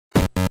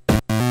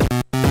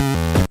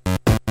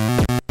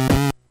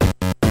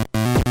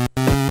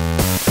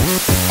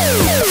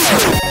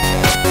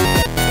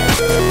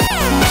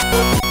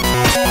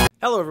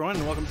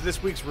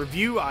this week's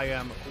review. I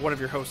am one of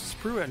your hosts,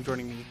 Proulx, and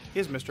joining me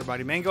is Mr.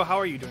 MightyMango. How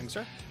are you doing,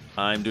 sir?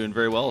 I'm doing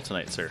very well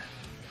tonight, sir.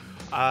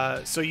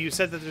 So you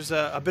said that there's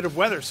a bit of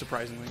weather,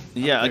 surprisingly.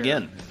 Yeah,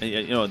 again,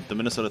 you know, the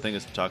Minnesota thing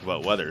is to talk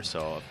about weather,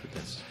 so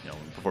it's, you know,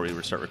 before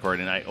we start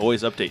recording, I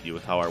always update you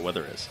with how our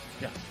weather is.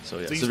 Yeah. So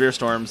yeah, severe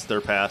storms, they're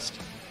past.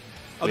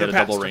 Oh, we had a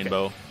double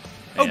rainbow. Okay.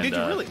 Oh, and, did you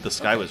really? The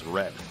sky was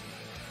red,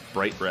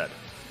 bright red.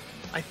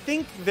 I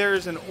think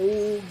there's an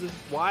old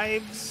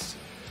wives'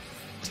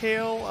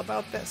 tale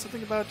about that.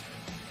 Something about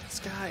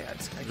sky.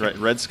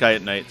 Red sky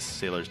at night,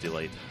 sailor's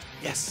delight.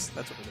 Yes,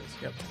 that's what it is.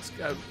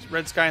 Yep.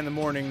 Red sky in the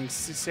morning,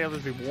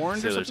 sailors be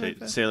warned.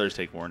 Sailors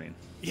take warning.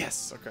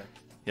 Yes. Okay.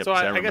 Yep. So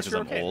I guess because you're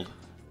I'm okay. old.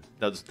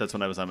 That's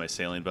when I was on my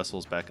sailing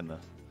vessels back in the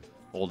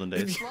olden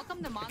days.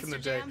 Welcome to Back in the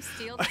day. Monsterjam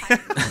Steel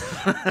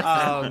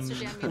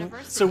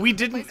Titans. So we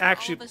didn't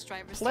actually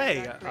play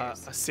a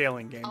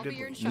sailing game, did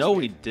we? No,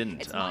 we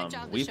didn't.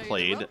 We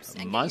played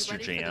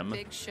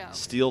Monsterjam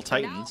Steel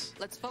Titans.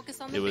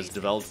 It was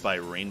developed by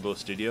Rainbow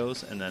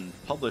Studios and then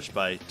published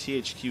by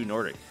THQ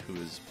Nordic, who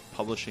is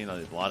publishing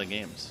a lot of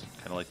games,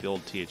 kind of like the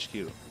old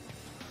THQ.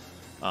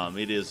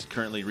 It is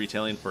currently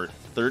retailing for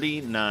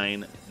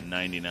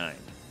 $39.99,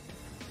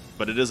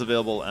 but it is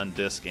available on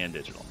disc and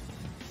digital.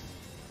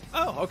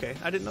 Oh, okay.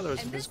 I didn't know there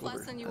was a physical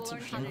version. That's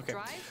That's interesting.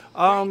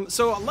 Okay.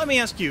 So let me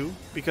ask you,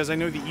 because I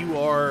know that you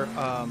are,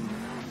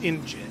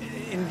 in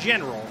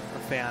general, a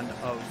fan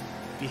of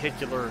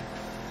vehicular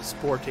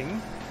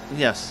sporting.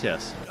 Yes.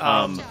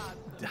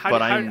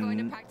 But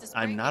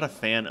I'm not a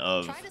fan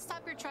of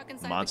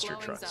monster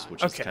trucks,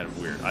 which is kind of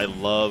weird. I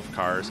love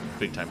cars,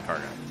 big time car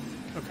guy.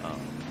 Okay.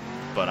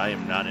 But I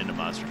am not into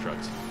monster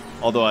trucks.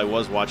 Although I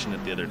was watching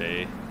it the other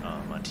day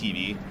on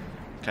TV,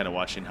 kind of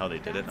watching how they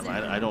did it.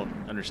 I don't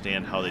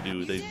understand how they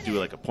do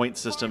like a point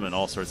system and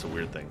all sorts of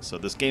weird things. So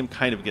this game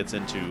kind of gets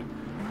into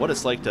what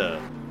it's like to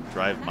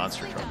drive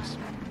monster trucks.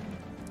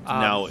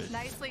 Now,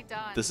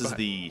 this is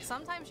the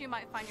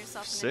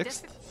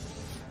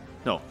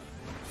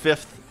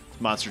fifth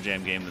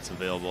Monsterjam game that's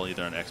available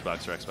either on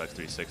Xbox or Xbox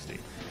 360.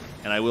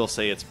 And I will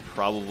say it's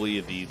probably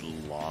the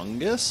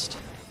longest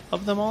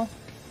of them all.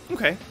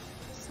 Okay.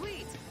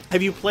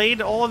 Have you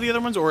played all of the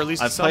other ones, or at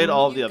least I've played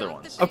all of the other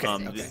ones.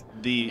 Okay.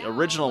 The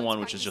original one,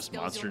 which is just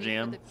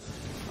Monsterjam,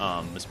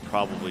 is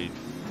probably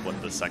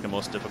the second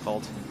most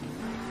difficult.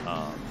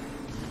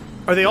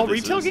 Are they all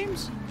retail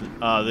games?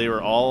 They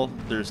were all.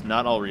 There's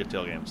not all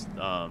retail games.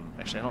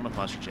 Actually, I don't know if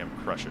Monsterjam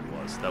Crush It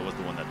was. That was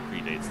the one that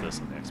predates this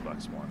on the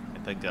Xbox One. I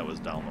think that was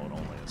download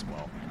only as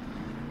well.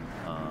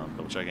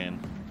 Which again,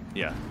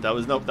 yeah, that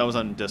was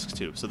on disc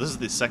too. So this is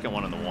the second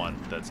one on the one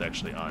that's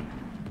actually on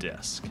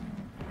disc.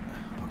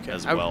 Okay.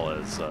 As well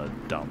as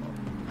download.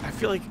 I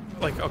feel like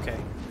okay,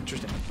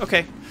 interesting.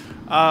 Okay,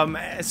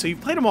 so you've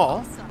played them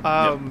all.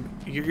 Yep.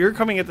 You're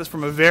coming at this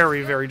from a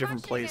very, very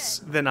different place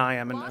than I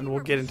am, and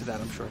we'll get into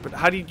that, I'm sure. But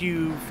how did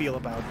you feel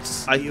about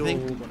Steel?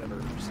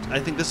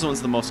 I think this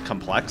one's the most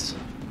complex.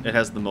 It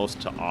has the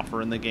most to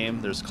offer in the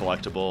game. There's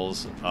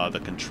collectibles. The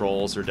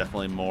controls are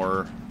definitely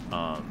more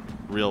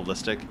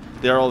realistic.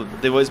 They've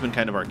always been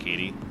kind of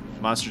arcadey.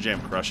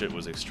 Monsterjam Crush It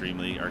was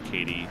extremely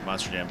arcadey.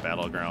 Monsterjam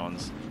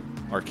Battlegrounds,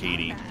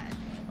 arcadey.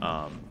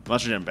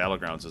 Monsterjam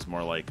Battlegrounds is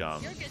more like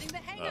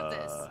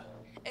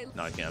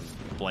no, I can't.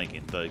 I'm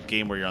blanking. The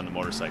game where you're on the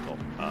motorcycle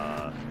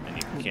and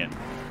you can't.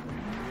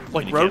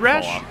 Like Road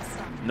Rash?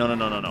 No.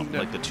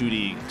 Like the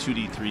 2D,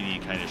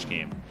 3D kind of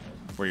game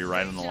where you're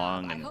riding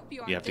along and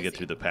you have to get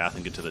through the path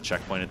and get to the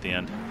checkpoint at the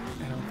end.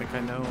 I don't think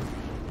I know.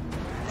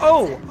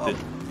 Oh,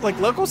 like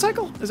Loco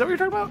Cycle? Is that what you're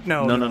talking about?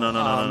 No. No.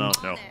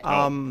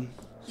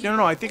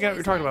 I think I know what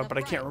you're talking about, but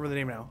I can't remember the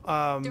name now.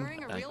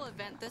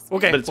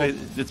 Okay. But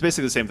it's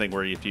basically the same thing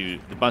where the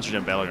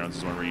Monsterjam Battlegrounds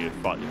is one where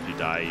if you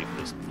die,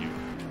 you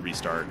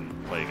restart and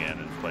play again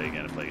and play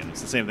again and play again.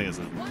 It's the same thing as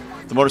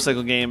the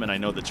motorcycle game, and I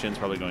know the Chin's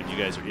probably going, you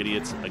guys are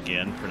idiots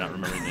again for not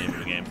remembering the name of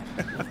the game.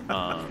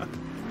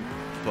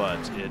 But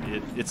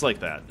it's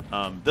like that.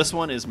 This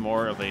one is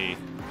more of it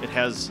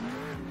has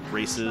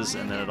races,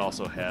 and then it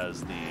also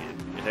has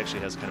it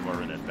actually has kind of more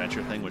of an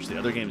adventure thing, which the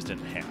other games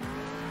didn't have.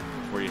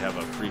 Where you have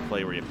a free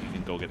play where you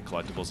can go get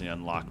collectibles and you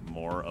unlock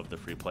more of the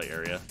free play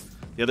area.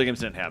 The other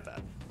games didn't have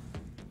that.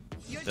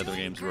 The other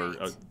games were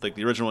like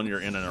the original one,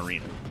 you're in an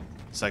arena.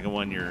 The second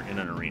one, you're in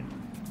an arena.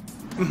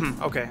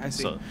 Okay, I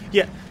see. So,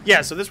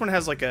 yeah. So this one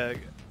has like a,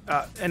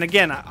 and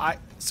again, I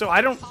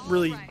don't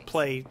really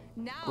play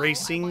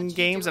racing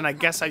games, and I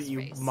guess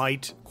you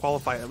might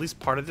qualify at least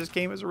part of this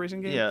game as a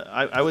racing game. Yeah,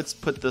 I would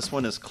put this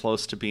one as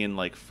close to being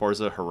like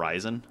Forza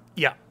Horizon.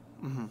 Yeah.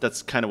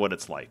 That's kind of what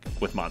it's like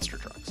with monster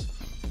trucks.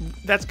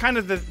 That's kind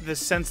of the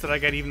sense that I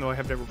get, even though I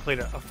have never played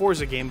a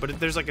Forza game, but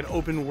there's like an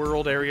open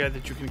world area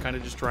that you can kind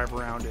of just drive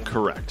around in.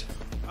 Correct.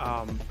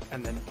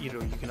 And then, you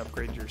can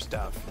upgrade your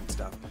stuff and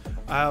stuff.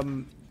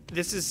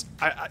 This is,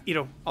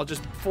 I'll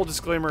just, full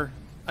disclaimer,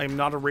 I'm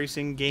not a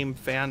racing game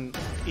fan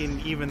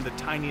in even the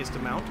tiniest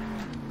amount.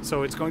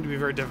 So it's going to be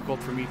very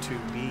difficult for me to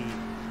be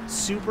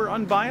super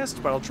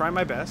unbiased, but I'll try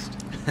my best.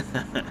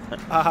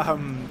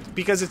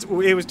 Because it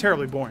was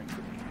terribly boring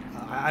for me.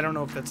 I don't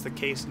know if that's the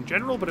case in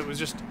general, but it was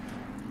just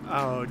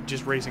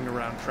racing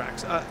around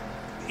tracks.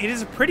 It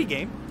is a pretty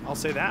game, I'll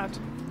say that.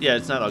 Yeah,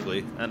 it's not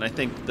ugly, and I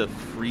think the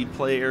free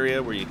play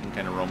area where you can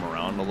kind of roam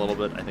around a little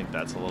bit, I think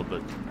that's a little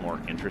bit more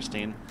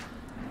interesting.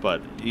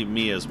 But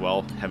me as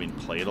well, having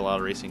played a lot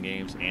of racing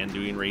games and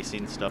doing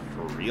racing stuff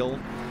for real,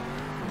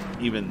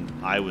 even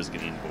I was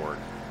getting bored.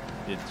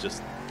 It's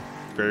just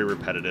very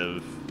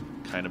repetitive,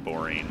 kind of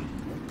boring.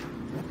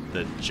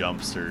 The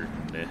jumps are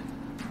meh.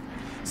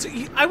 So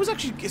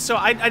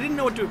I didn't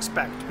know what to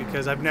expect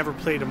because I've never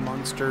played a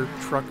monster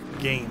truck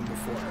game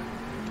before.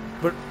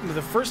 But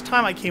the first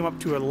time I came up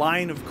to a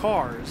line of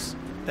cars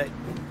that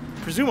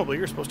presumably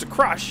you're supposed to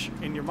crush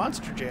in your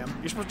Monster Jam,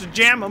 you're supposed to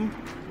jam them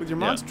with your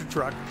monster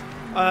truck.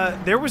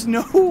 There was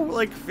no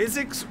like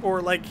physics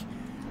or like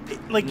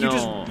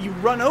you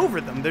run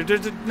over them.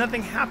 There's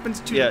nothing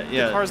happens to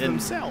the cars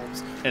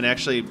themselves. And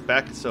actually, I'm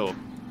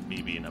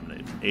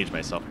gonna age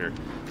myself here.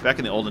 Back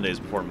in the olden days,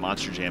 before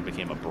Monster Jam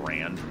became a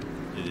brand,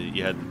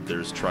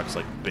 there's trucks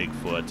like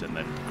Bigfoot, and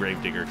then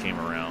Gravedigger came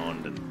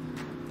around, and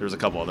there was a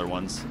couple other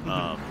ones.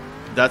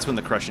 That's when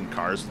the crushing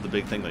cars was the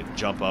big thing, like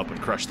jump up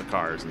and crush the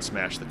cars and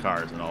smash the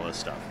cars and all this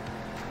stuff.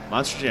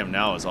 Monster Jam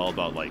now is all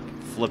about like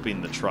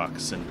flipping the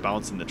trucks and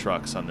bouncing the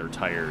trucks on their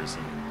tires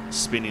and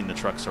spinning the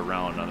trucks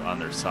around on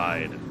their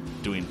side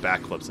and doing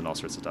backflips and all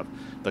sorts of stuff.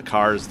 The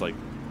cars, like,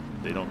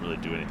 they don't really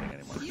do anything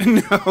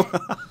anymore.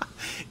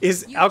 No.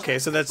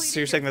 So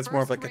you're saying that's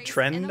more of like a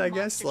trend, I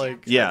guess?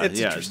 Like, it's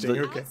interesting.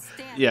 Okay.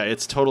 Yeah,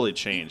 it's totally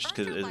changed,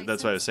 because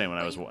that's what I was saying when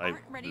I was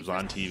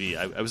on TV.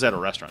 I was at a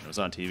restaurant. It was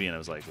on TV, and I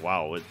was like,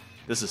 wow,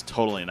 this is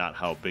totally not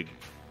how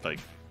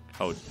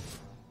how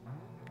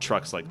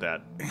trucks like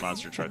that,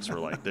 monster trucks, were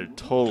like. They're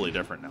totally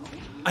different now.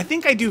 I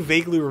think I do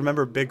vaguely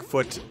remember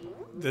Bigfoot,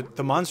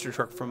 the monster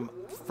truck from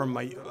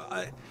my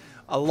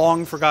a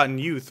long forgotten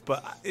youth,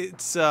 but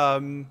it's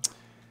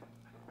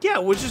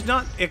which is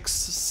not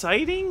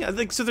exciting. I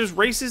think so. There's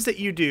races that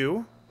you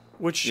do,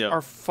 which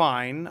are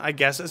fine, I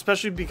guess,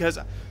 especially because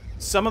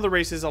some of the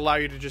races allow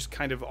you to just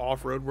kind of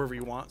off-road wherever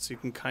you want, so you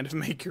can kind of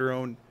make your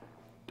own.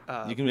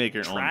 You can make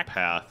your own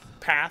path.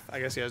 I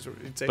guess, yeah, is what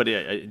you'd say. But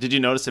yeah, did you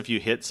notice if you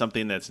hit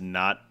something that's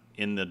not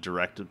in the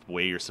direct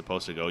way you're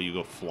supposed to go, you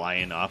go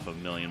flying off a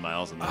million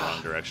miles in the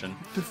wrong direction?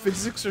 The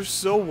physics are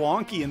so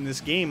wonky in this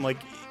game. Like,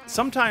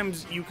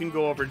 sometimes you can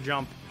go over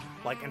jump,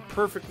 like, and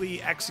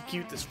perfectly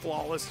execute this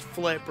flawless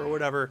flip or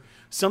whatever.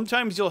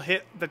 Sometimes you'll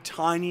hit the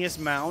tiniest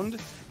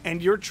mound,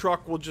 and your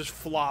truck will just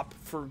flop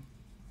for,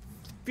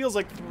 feels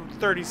like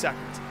 30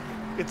 seconds.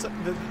 It's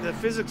the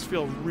physics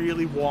feel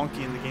really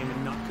wonky in the game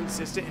and not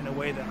consistent in a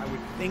way that I would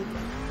think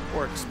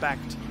or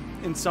expect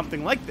in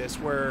something like this,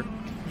 where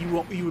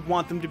you would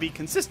want them to be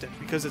consistent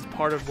because it's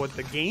part of what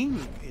the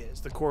game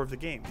is, the core of the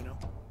game, you know?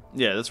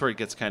 Yeah, that's where it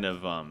gets kind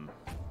of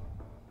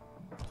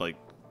like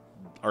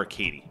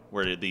arcadey,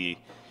 where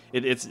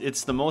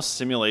it's the most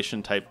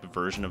simulation type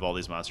version of all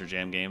these Monster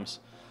Jam games,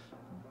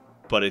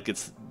 but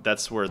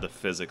that's where the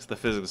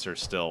physics are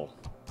still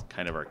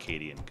kind of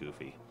arcadey and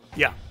goofy.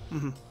 Yeah.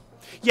 Mm-hmm.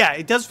 Yeah,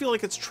 it does feel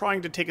like it's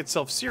trying to take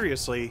itself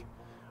seriously,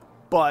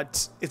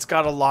 but it's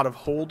got a lot of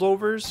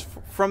holdovers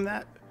from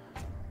that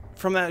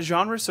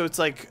genre. So it's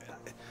like,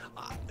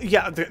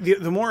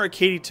 the more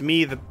arcadey to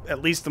me,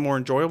 at least the more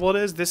enjoyable it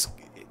is.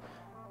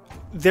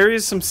 There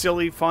is some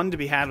silly fun to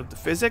be had with the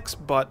physics,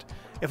 but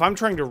if I'm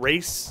trying to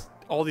race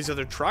all these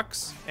other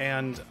trucks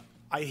and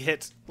I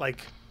hit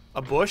like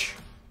a bush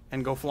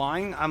and go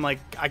flying, I'm like,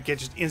 I get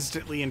just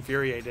instantly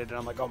infuriated, and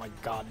I'm like, oh my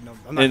god, no.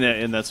 I'm not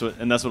and that's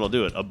what'll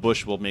do it. A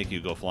bush will make you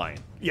go flying.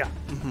 Yeah.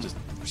 Mm-hmm. Just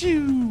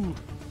phew.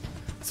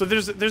 So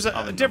there's a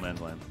different. No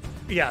man's land.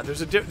 Yeah,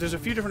 there's a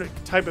few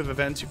different type of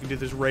events you can do.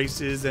 There's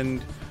races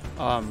and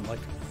like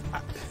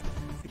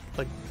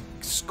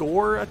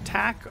score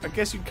attack, I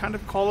guess you'd kind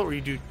of call it, where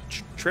you do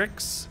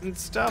tricks and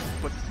stuff.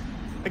 But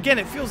again,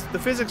 it feels the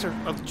physics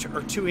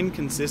are too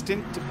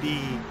inconsistent to be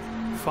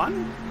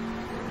fun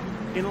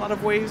in a lot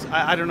of ways.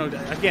 I don't know.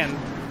 Again,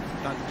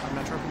 I'm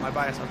not trying to put my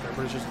bias out there,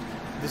 but it's just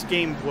this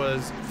game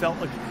felt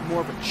like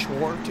more of a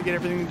chore to get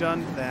everything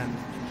done than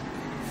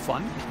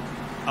fun.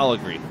 I'll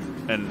agree.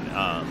 And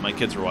my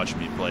kids were watching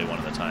me play one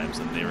of the times,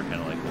 and they were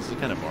kind of like, "This is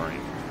kind of boring."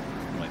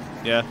 I'm like,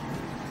 "Yeah,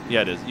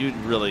 it is." You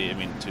really,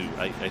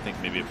 I think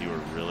maybe if you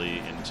were really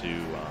into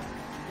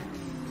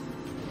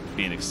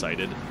being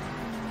excited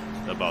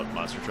about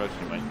monster trucks,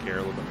 you might care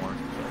a little bit more.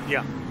 But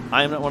yeah,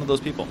 I am not one of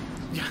those people.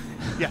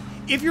 Yeah.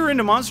 If you're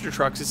into monster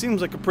trucks, it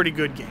seems like a pretty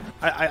good game.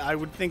 I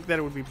would think that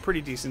it would be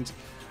pretty decent.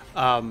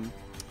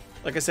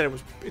 Like I said,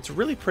 it's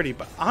really pretty,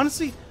 but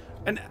honestly,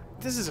 and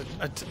this is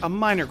a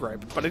minor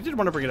gripe, but I did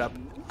want to bring it up.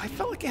 I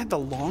felt like it had the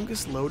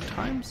longest load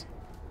times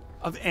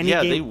of any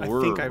game they were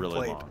I think I've really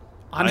played long.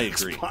 on I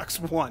Xbox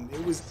One.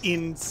 It was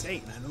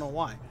insane. I don't know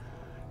why.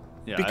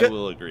 Yeah, I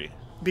will agree.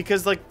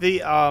 Because like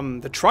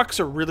the trucks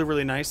are really,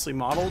 really nicely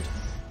modeled,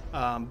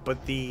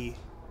 but the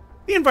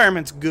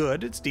environment's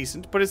good. It's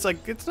decent, but it's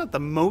not the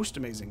most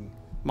amazing,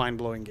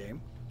 mind-blowing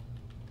game.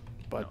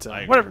 But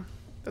No, whatever.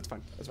 That's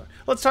fine. That's fine.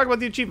 Let's talk about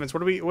the achievements.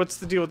 What's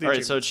the deal with the All right,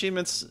 achievements? so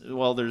achievements,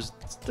 well, there's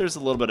a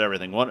little bit of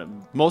everything.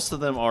 Most of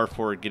them are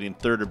for getting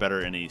third or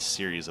better in a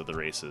series of the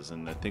races,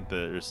 and I think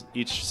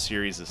each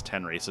series is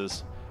 10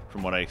 races,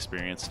 from what I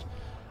experienced.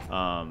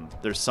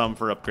 There's some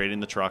for upgrading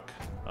the truck,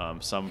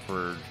 some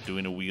for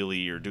doing a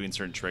wheelie or doing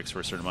certain tricks for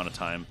a certain amount of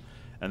time,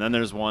 and then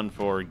there's one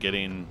for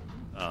getting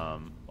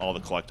all the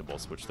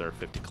collectibles, which there are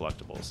 50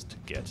 collectibles to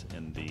get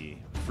in the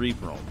free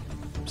roam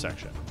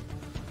section,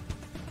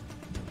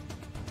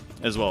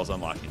 as well as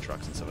unlocking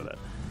trucks and stuff like that.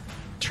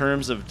 In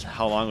terms of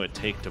how long it would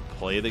take to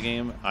play the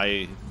game,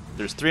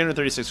 there's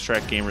 336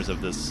 track gamers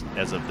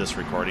as of this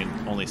recording.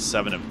 Only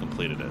 7 have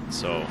completed it,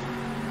 so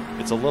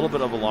it's a little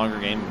bit of a longer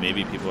game.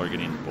 Maybe people are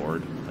getting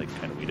bored, like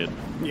kind of we did.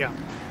 Yeah.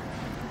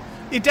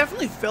 It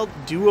definitely felt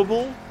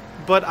doable,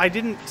 but I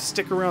didn't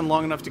stick around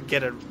long enough to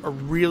get a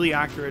really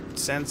accurate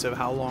sense of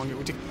how long it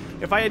would take.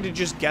 If I had to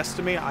just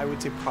guesstimate, I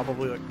would say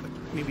probably like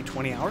maybe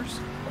 20 hours.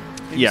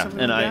 Maybe Yeah,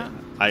 and like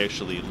I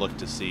actually looked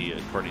to see,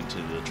 according to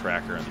the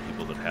tracker and the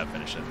people that have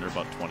finished it, they're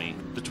about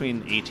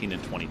between 18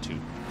 and 22.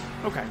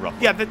 Okay.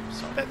 Roughly. Yeah,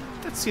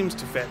 that seems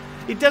to fit.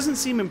 It doesn't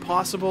seem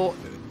impossible,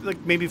 like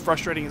maybe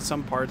frustrating in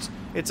some parts.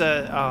 It's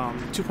a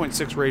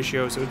 2.6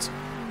 ratio, so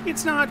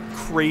it's not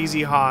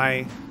crazy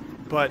high,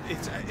 but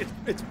it's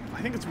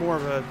I think it's more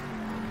of a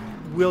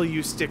will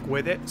you stick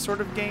with it sort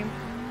of game.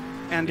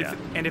 And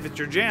if it's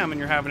your jam and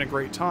you're having a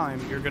great time,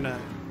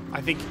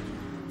 I think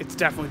it's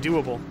definitely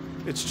doable.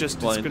 It's just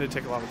it's going to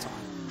take a lot of time.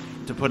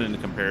 To put into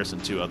comparison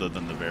to, other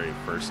than the very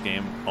first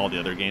game, all the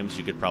other games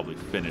you could probably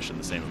finish in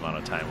the same amount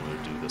of time we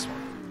would do this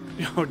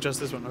one. Oh, just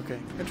this one. Okay.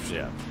 Interesting.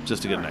 Yeah,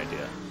 just to get an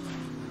idea.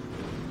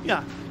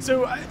 Yeah.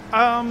 So,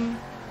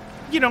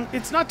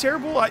 it's not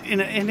terrible.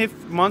 And if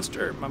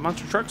monster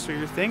trucks are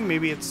your thing,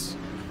 maybe it's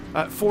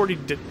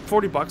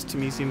 $40 to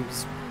me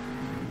seems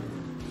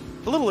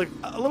a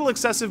little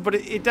excessive, but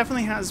it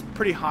definitely has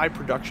pretty high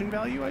production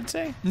value, I'd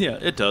say. Yeah,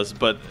 it does,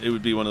 but it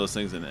would be one of those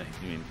things that,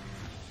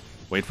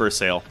 wait for a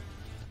sale.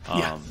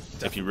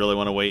 If you really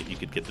want to wait, you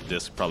could get the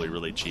disc probably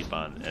really cheap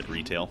at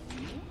retail.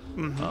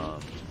 Mm-hmm.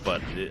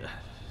 But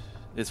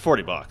it's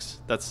 $40.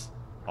 That's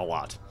a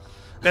lot.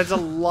 That's a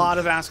lot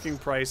of asking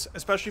price,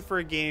 especially for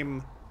a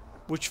game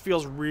which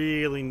feels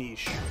really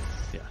niche.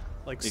 Yeah,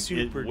 like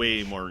super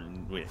way more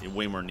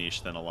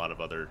niche than a lot of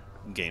other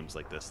games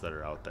like this that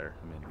are out there.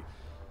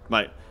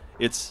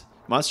 It's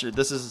Monster.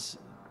 This is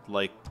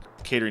like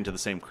catering to the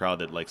same crowd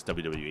that likes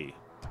WWE.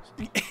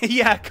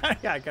 I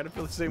kind of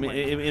feel the same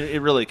way.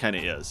 It really kind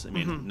of is.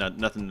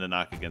 Nothing to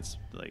knock against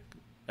like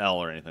L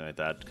or anything like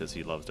that, because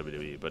he loves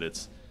WWE, but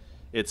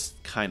it's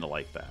kind of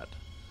like that.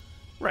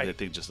 Right. I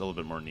think just a little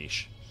bit more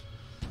niche.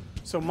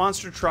 So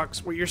monster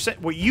trucks, what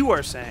you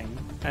are saying,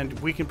 and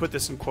we can put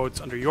this in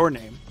quotes under your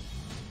name,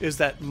 is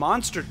that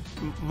monster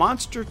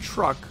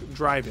truck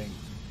driving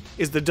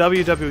is the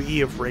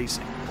WWE of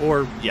racing,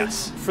 or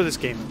yes, for this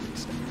game at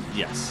least.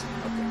 Yes.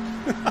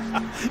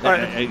 All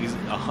right.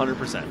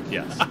 100%.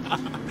 Yes.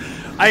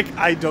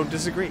 I don't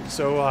disagree.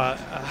 So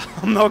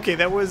okay,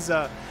 that was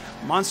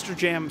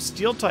Monsterjam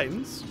Steel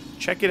Titans.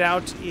 Check it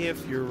out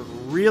if you're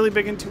really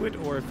big into it,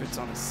 or if it's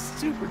on a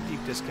super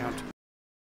deep discount.